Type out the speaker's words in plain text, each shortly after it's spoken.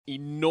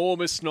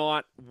Enormous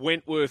night,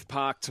 Wentworth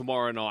Park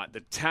tomorrow night.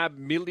 The Tab $1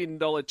 Million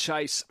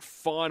Chase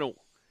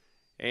final.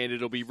 And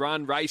it'll be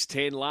run race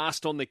 10,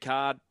 last on the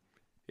card.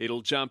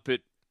 It'll jump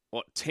at,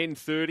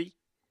 10:30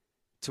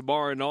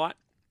 tomorrow night.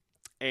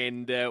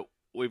 And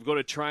we've got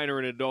a trainer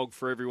and a dog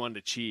for everyone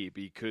to cheer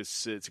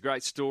because it's a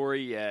great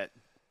story. Our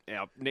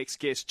next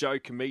guest, Joe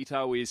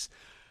Comito, is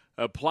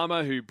a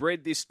plumber who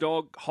bred this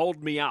dog,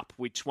 Hold Me Up,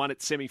 which won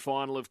its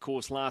semi-final, of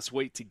course, last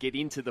week to get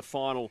into the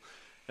final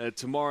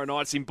tomorrow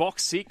night. It's in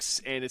box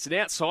 6, and it's an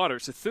outsider.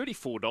 It's a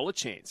 $34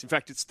 chance. In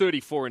fact, it's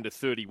 34 into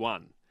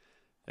 31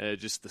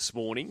 just this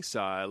morning,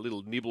 so a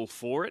little nibble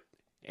for it.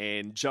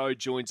 And Joe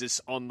joins us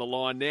on the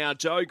line now.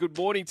 Joe, good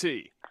morning to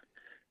you.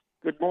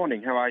 Good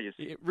morning. How are you?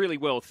 Yeah, really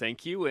well,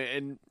 thank you.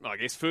 And I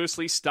guess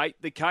firstly,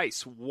 state the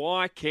case.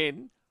 Why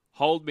can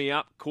Hold Me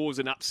Up cause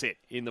an upset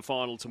in the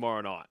final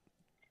tomorrow night?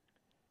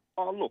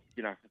 Oh, look,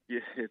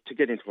 to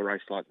get into a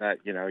race like that,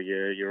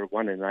 you're a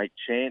 1 in 8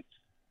 chance.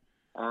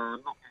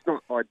 He's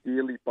not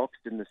ideally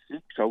boxed in the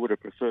 6. I would have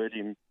preferred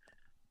him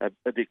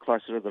a bit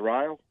closer to the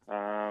rail.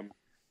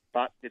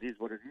 But it is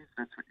what it is.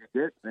 That's what you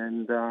get.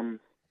 And,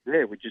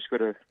 we just got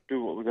to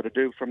do what we've got to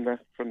do from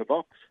the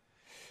box.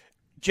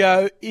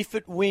 Joe, if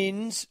it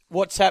wins,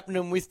 what's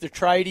happening with the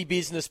tradie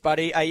business,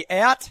 buddy? Are you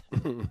out?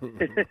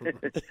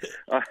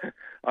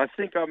 I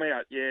think I'm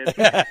out, yeah.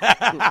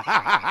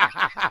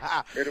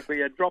 It'll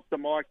be a drop the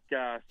mic.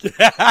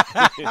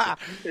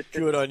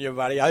 Good on you,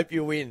 buddy. Hope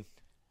you win.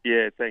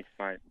 Yeah, thanks,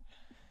 mate.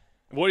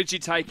 What did you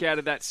take out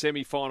of that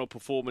semi-final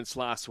performance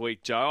last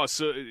week, Joe? I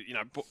saw,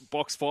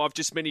 box 5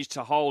 just managed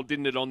to hold,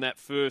 didn't it, on that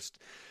first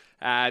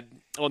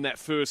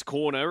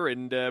corner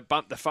and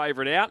bumped the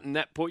favourite out, and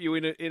that put you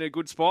in a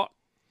good spot.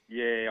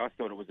 Yeah, I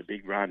thought it was a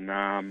big run.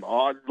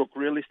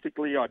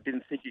 Realistically, I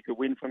didn't think he could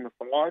win from the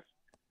 5,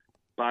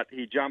 but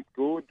he jumped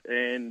good,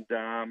 and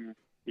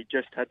he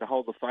just had to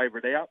hold the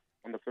favourite out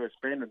on the first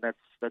bend, and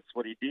that's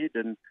what he did.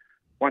 And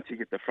once he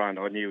hit the front,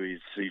 I knew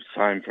he's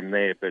home from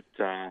there. But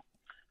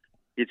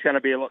it's going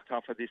to be a lot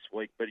tougher this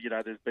week. But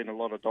there's been a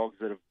lot of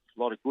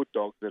good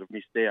dogs that have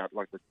missed out.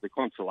 Like the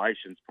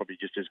consolation's probably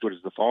just as good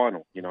as the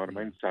final. You know what I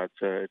mean? So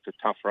it's a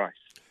tough race.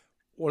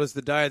 What does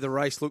the day of the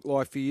race look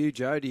like for you,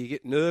 Joe? Do you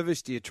get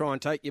nervous? Do you try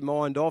and take your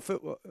mind off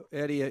it?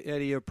 How do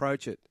you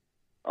approach it?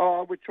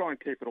 Oh, we try and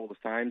keep it all the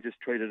same. Just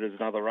treat it as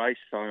another race.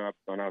 So I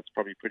know it's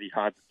probably pretty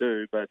hard to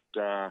do, but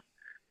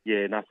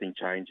nothing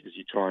changes.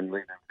 You try and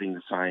leave everything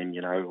the same,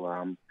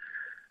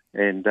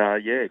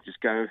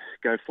 just go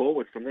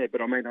forward from there.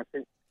 But I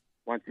think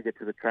once you get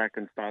to the track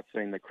and start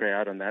seeing the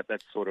crowd and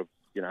that's sort of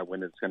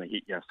when it's going to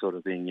hit you, sort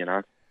of thing.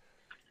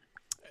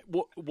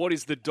 What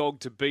is the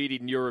dog to beat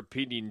in your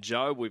opinion,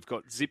 Joe? We've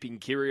got Zipping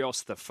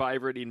Kyrios, the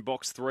favourite in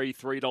box 3,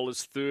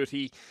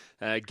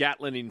 $3.30.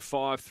 Gatlin in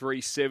 5,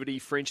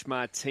 $3.70. French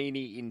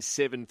Martini in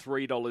 7,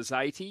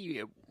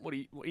 $3.80.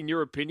 In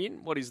your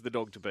opinion, what is the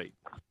dog to beat?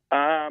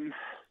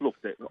 Look,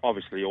 they're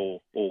obviously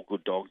all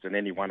good dogs, and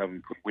any one of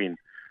them could win,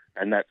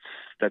 and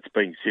that's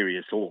being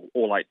serious.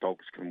 All 8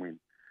 dogs can win.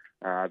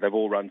 They've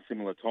all run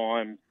similar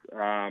times.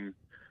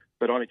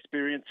 But on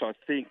experience, I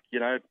think,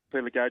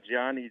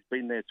 Pelagogiani, he's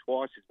been there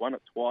twice. He's won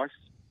it twice.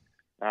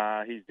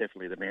 He's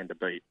definitely the man to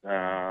beat.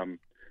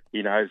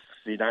 He knows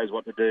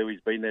what to do.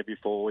 He's been there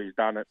before. He's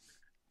done it.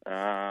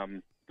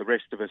 The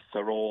rest of us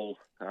are all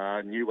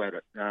new at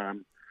it.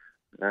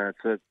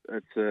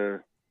 It's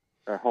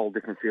a whole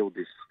different field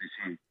this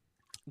year.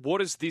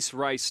 What has this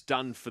race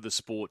done for the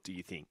sport, do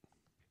you think?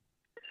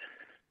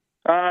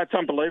 It's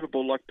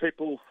unbelievable. Like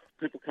people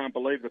can't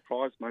believe the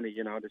prize money.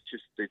 It's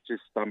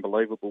just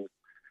unbelievable.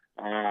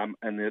 And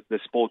the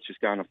sport's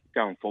just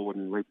going forward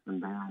in leaps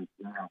and bounds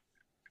now.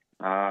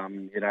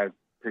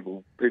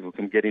 People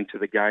can get into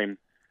the game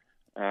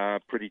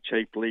pretty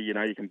cheaply.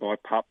 You can buy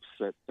pups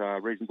at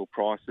reasonable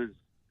prices,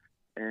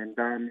 and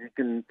you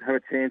can have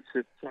a chance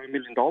at $1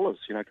 million.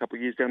 A couple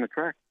of years down the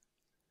track.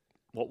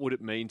 What would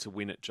it mean to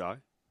win it, Joe?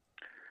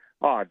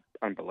 Oh,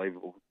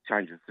 unbelievable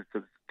changes. It's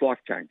life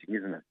changing,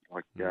 isn't it?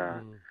 Like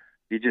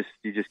you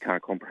just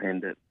can't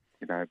comprehend it.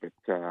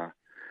 But.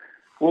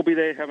 We'll be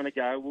there having a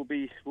go. We'll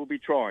be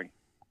trying.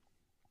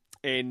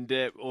 And,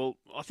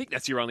 I think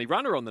that's your only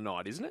runner on the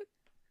night, isn't it?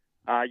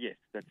 Yes,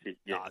 that's it.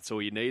 Yeah. That's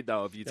all you need,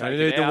 though, if you take you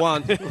need it out. The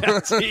one.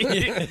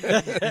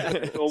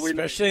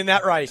 Especially in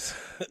that race.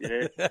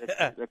 Yeah,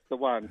 that's the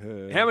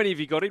one. How many have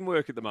you got in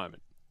work at the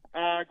moment?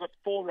 I've got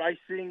 4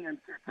 racing and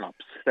 2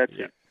 pups. That's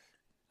it.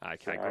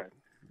 Okay, good.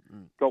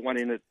 Got one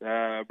in at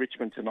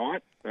Richmond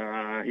tonight.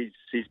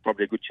 He's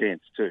probably a good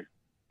chance, too.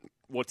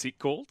 What's it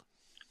called?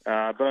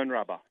 Burn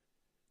Rubber.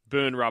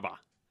 Burn Rubber.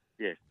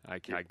 Yes.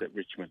 Okay. At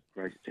Richmond,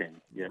 race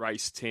 10. Yeah.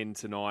 Race 10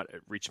 tonight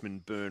at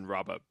Richmond, Burn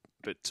Rubber.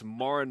 But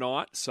tomorrow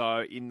night,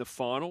 so in the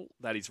final,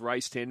 that is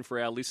race 10 for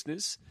our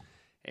listeners.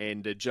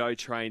 And Joe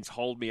trains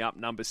Hold Me Up,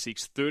 number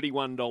 6,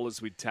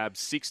 $31 with tabs,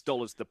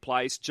 $6 the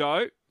place.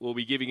 Joe, we'll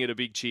be giving it a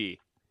big cheer.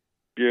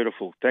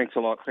 Beautiful. Thanks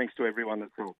a lot. Thanks to everyone that's helped.